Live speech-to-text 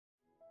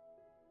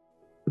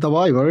The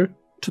Bible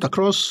to the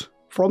cross,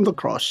 from the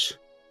cross.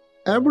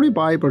 Every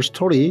Bible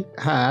story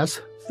has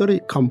three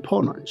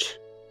components.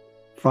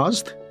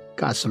 First,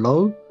 God's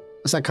law.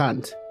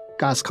 Second,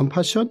 God's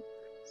compassion.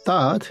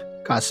 Third,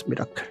 God's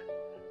miracle.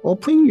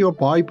 Opening your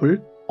Bible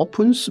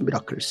opens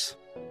miracles.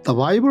 The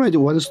Bible as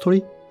one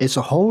story is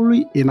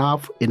wholly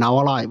enough in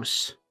our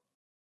lives.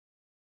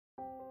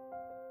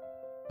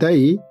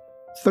 Day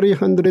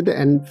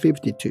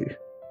 352,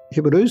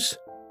 Hebrews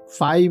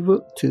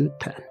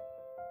 5-10.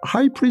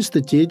 High Priest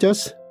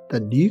Jesus, the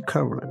New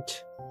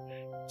Covenant.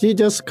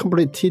 Jesus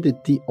completed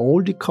the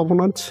Old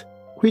Covenant,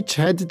 which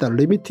had the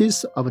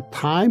limits of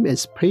time and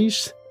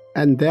space,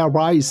 and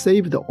thereby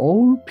saved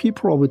all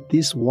people of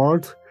this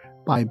world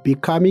by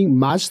becoming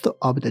master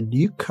of the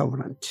New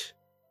Covenant.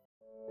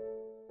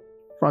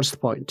 First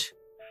point,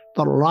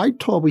 the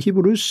writer of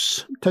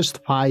Hebrews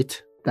testified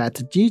that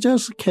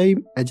Jesus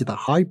came as the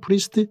high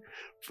priest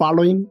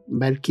following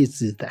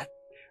Melchizedek.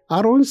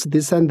 Aaron's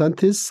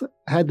descendants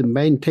had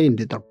maintained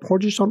the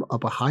position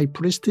of a high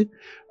priest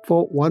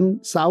for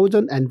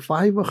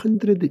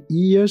 1,500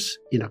 years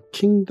in a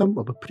kingdom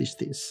of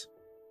priests.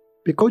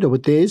 Because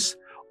of this,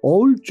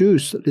 all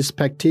Jews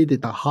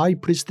respected the high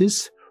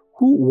priests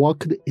who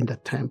worked in the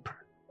temple.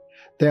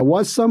 There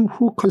were some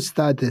who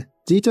considered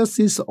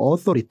Jesus'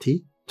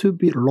 authority to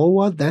be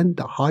lower than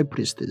the high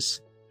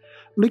priests.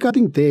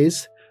 Regarding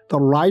this,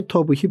 the writer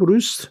of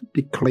Hebrews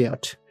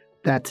declared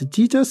that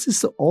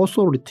Jesus'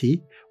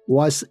 authority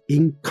was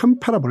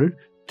incomparable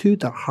to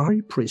the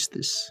high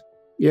priests.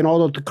 In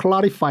order to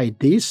clarify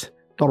this,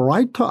 the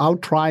writer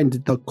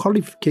outlined the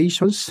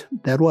qualifications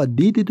that were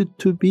needed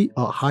to be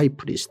a high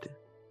priest.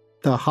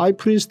 The high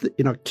priest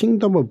in a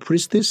kingdom of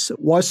priests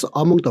was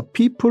among the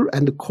people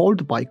and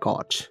called by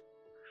God.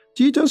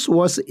 Jesus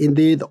was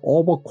indeed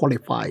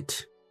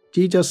overqualified.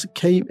 Jesus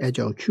came as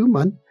a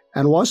human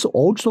and was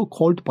also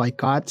called by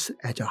God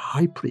as a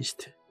high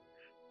priest.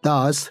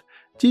 Thus,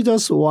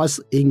 Jesus was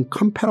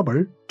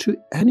incomparable to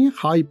any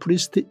high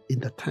priest in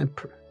the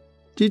temple.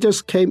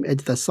 Jesus came as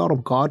the Son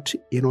of God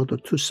in order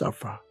to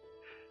suffer.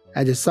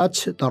 As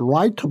such, the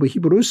writer of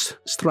Hebrews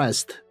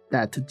stressed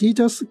that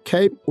Jesus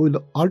came with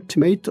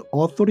ultimate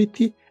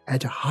authority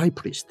as a high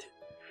priest.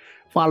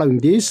 Following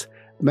this,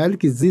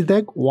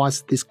 Melchizedek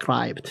was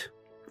described.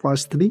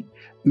 Firstly,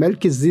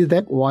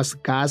 Melchizedek was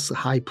God's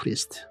high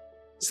priest.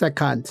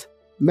 Second,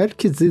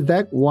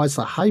 Melchizedek was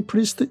a high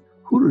priest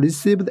who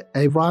received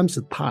Abraham's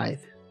tithe.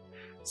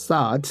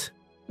 Third,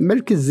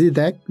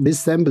 Melchizedek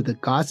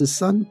resembled God's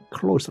son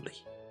closely.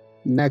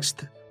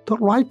 Next, the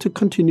writer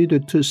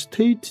continued to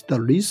state the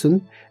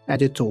reason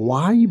as to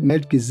why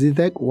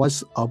Melchizedek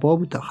was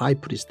above the high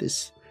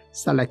priests,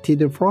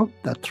 selected from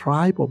the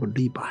tribe of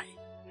Levi.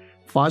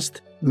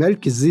 First,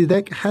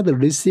 Melchizedek had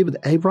received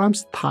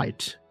Abraham's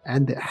tithe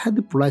and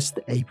had blessed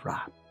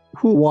Abraham,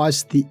 who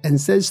was the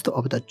ancestor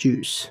of the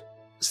Jews.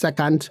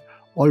 Second,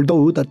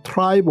 although the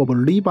tribe of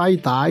Levi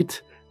died,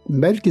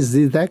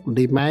 Melchizedek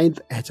remained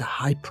as a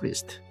high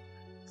priest.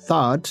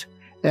 Third,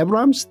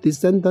 Abraham's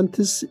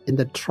descendants in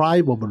the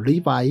tribe of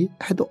Levi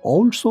had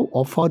also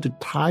offered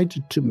tithe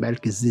to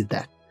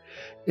Melchizedek.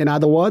 In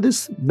other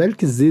words,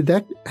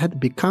 Melchizedek had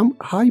become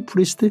high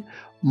priest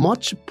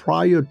much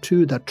prior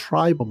to the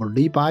tribe of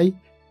Levi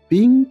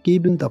being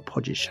given the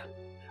position.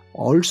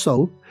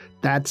 Also,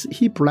 that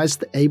he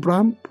blessed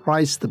Abraham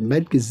placed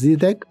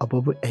Melchizedek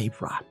above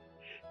Abraham.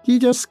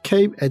 Jesus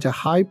came as a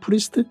high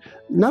priest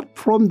not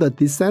from the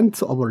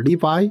descent of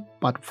Levi,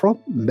 but from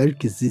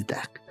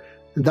Melchizedek.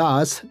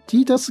 Thus,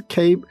 Jesus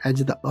came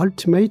as the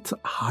ultimate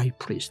high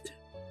priest.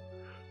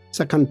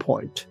 Second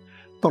point,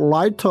 the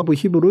writer of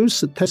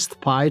Hebrews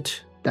testified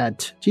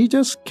that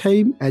Jesus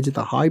came as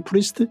the high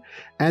priest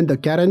and the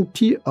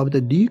guarantee of the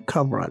new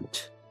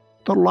covenant.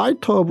 The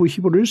writer of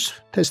Hebrews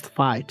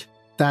testified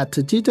that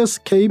Jesus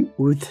came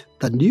with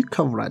the new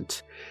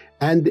covenant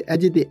and as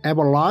the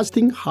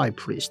everlasting high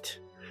priest.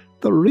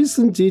 The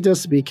reason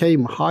Jesus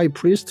became high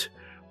priest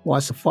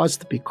was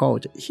first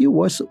because he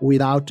was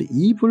without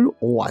evil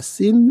or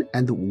sin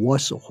and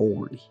was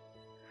holy.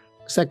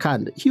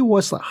 Second, he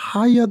was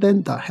higher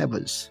than the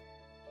heavens.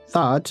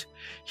 Third,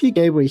 he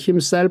gave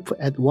himself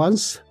at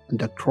once on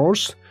the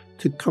cross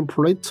to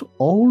complete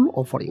all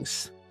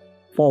offerings.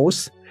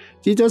 Fourth,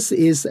 Jesus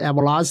is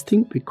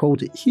everlasting because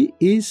he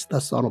is the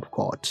Son of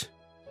God.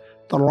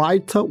 The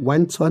writer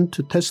went on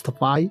to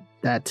testify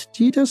that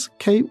Jesus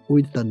came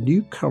with the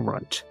new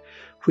covenant,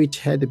 which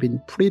had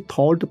been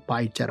foretold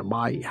by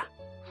Jeremiah.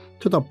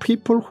 To the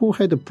people who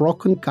had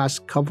broken God's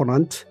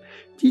covenant,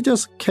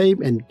 Jesus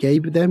came and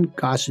gave them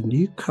God's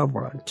new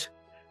covenant.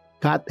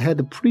 God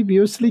had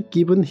previously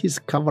given his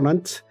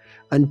covenant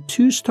on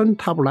 2 stone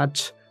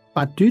tablets,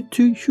 but due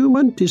to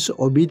human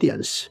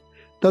disobedience,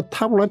 the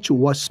tablet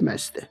was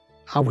smashed.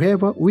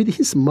 However, with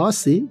his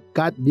mercy,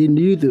 God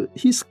renewed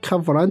his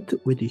covenant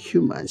with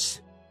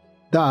humans.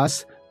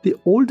 Thus, the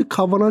old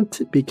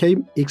covenant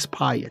became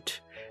expired,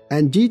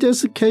 and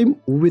Jesus came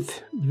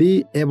with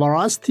the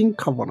everlasting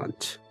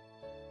covenant.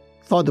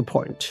 Third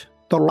point,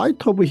 the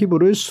writer of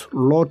Hebrews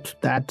wrote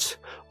that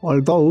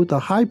although the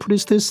high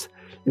priests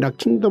In the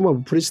kingdom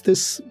of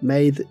priests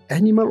made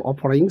animal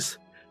offerings,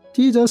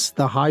 Jesus,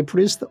 the high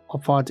priest,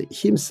 offered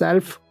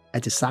himself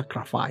as a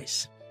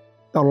sacrifice.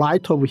 The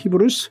writer of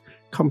Hebrews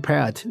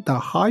compared the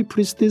high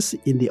priestess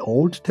in the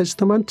Old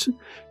Testament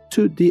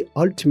to the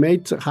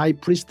ultimate high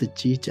priest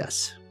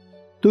Jesus.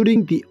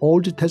 During the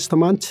Old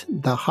Testament,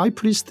 the high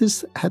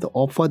priestess had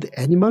offered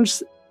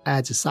animals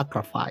as a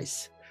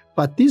sacrifice,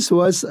 but this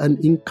was an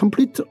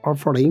incomplete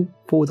offering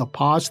for the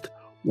past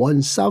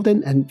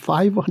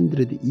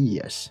 1,500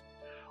 years.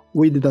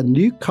 With the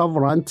new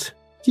covenant,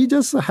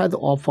 Jesus had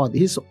offered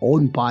his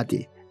own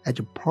body as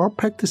a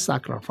perfect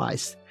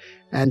sacrifice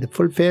and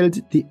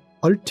fulfilled the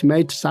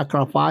ultimate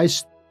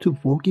sacrifice to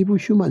forgive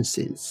human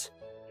sins.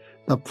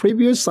 The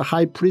previous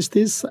high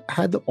priestess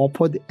had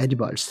offered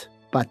animals,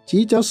 but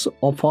Jesus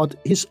offered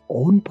his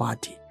own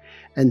body,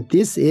 and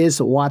this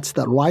is what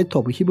the writer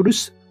of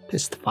Hebrews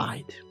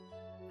testified.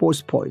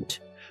 Fourth point,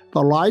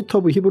 the writer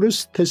of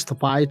Hebrews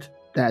testified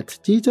that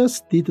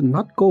Jesus did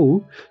not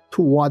go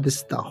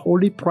towards the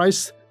holy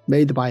place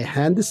made by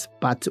hands,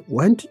 but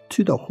went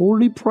to the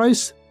holy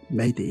place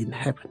made in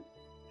heaven.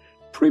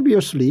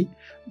 Previously,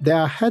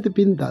 there had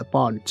been the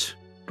burnt,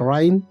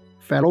 grain,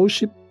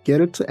 fellowship,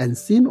 guilt, and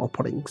sin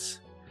offerings.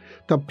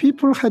 The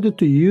people had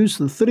to use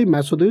 3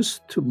 methods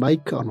to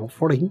make an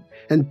offering,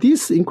 and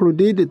this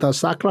included the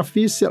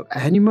sacrificial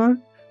animal,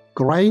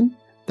 grain,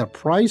 the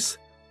price,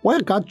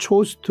 where God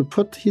chose to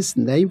put his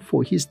name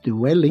for his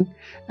dwelling,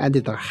 and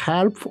the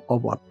help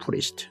of a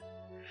priest.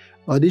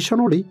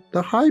 Additionally,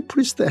 the high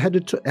priest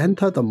had to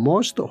enter the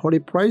most holy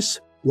place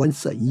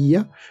once a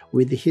year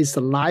with his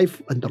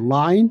life on the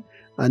line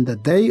on the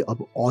Day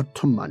of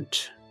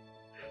Atonement.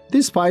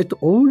 Despite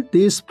all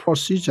these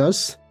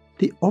procedures,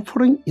 the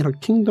offering in the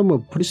kingdom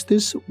of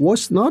priests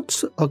was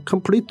not a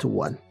complete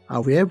one.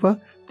 However,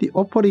 the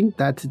offering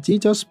that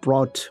Jesus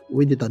brought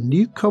with the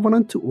new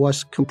covenant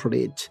was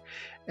complete,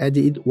 and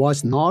it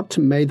was not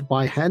made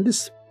by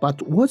hands,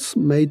 but was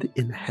made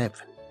in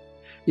heaven.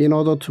 In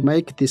order to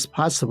make this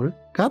possible,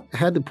 God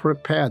had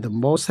prepared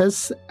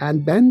Moses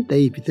and then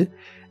David,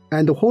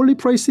 and the holy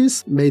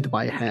places made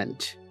by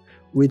hand.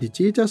 With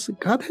Jesus,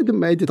 God had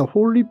made the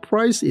holy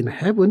place in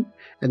heaven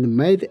and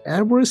made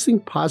everything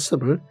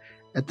possible.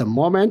 At the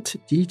moment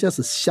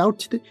Jesus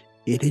shouted,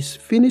 "It is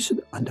finished,"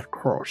 on the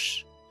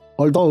cross.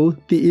 Although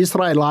the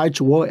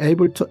Israelites were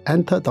able to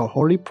enter the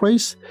holy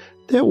place,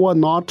 they were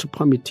not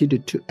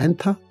permitted to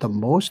enter the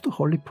most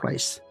holy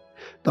place.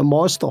 The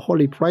most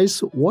holy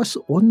place was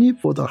only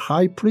for the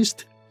high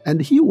priest,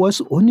 and he was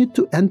only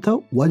to enter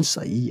once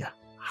a year.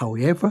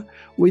 However,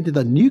 with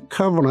the new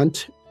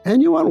covenant,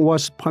 anyone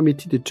was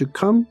permitted to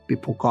come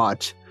before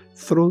God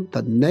through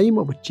the name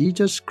of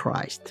Jesus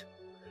Christ.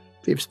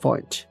 Fifth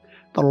point,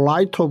 the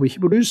writer of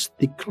Hebrews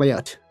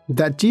declared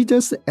that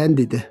Jesus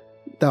ended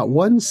the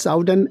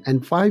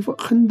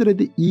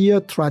 1,500-year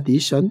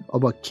tradition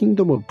of a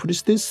kingdom of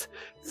priests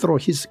through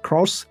his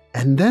cross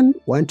and then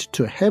went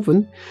to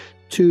heaven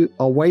to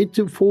await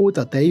for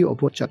the day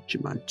of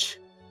judgment.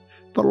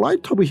 The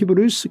writer of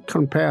Hebrews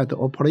compared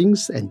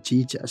offerings and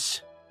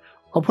Jesus.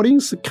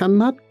 Offerings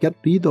cannot get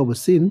rid of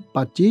sin,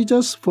 but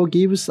Jesus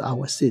forgives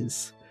our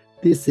sins.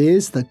 This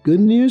is the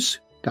good news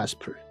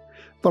gospel.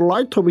 The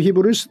writer of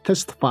Hebrews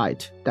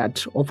testified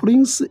that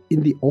offerings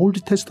in the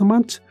Old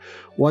Testament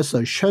was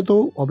a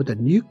shadow of the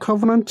new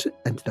covenant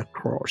and the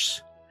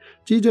cross.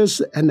 Jesus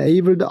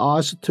enabled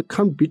us to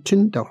come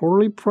between the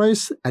holy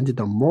place and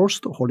the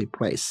most holy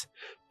place,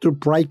 to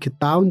break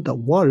down the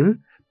wall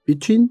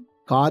between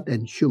God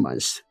and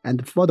humans,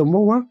 and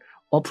furthermore,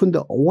 opened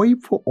a way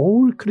for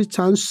all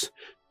Christians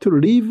to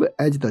live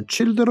as the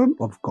children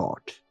of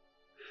God.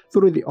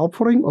 Through the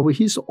offering of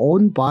his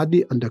own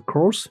body on the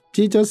cross,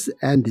 Jesus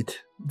ended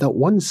the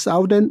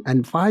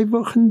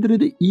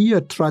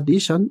 1,500-year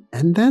tradition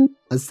and then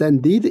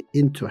ascended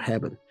into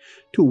heaven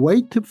to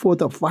wait for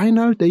the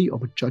final day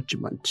of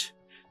judgment.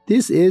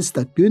 This is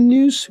the good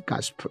news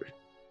gospel.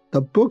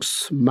 The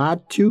books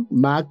Matthew,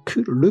 Mark,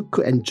 Luke,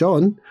 and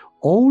John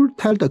all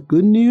tell the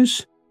good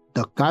news,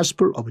 the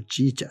gospel of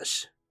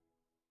Jesus.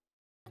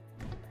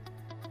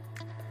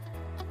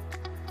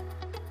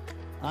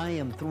 I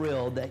am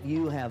thrilled that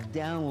you have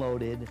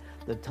downloaded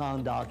the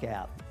Tongdok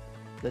app.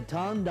 The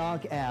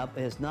Tongdok app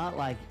is not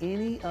like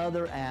any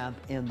other app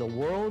in the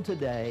world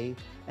today,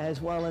 as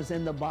well as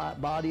in the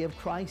body of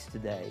Christ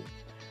today.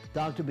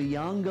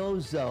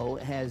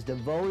 Dr.Byoungho has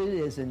devoted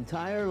his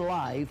entire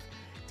life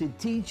to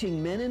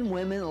teaching men and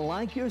women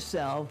like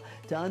yourself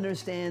to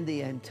understand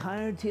the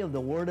entirety of the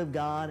Word of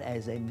God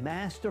as a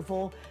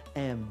masterful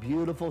and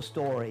beautiful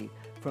story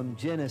from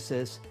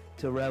Genesis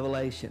to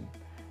Revelation.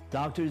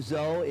 Dr.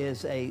 Zoe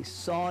is a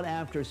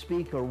sought-after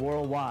speaker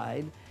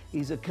worldwide.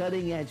 He's a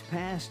cutting-edge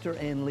pastor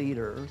and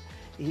leader.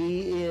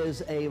 He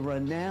is a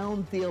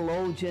renowned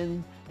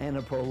theologian and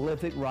a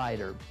prolific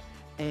writer.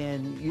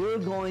 And you're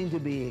going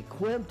to be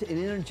equipped and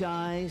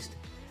energized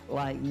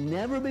like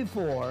never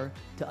before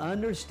to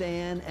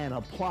understand and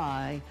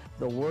apply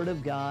the Word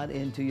of God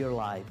into your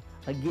life.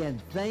 Again,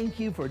 thank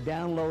you for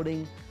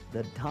downloading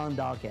the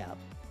Tongdok app.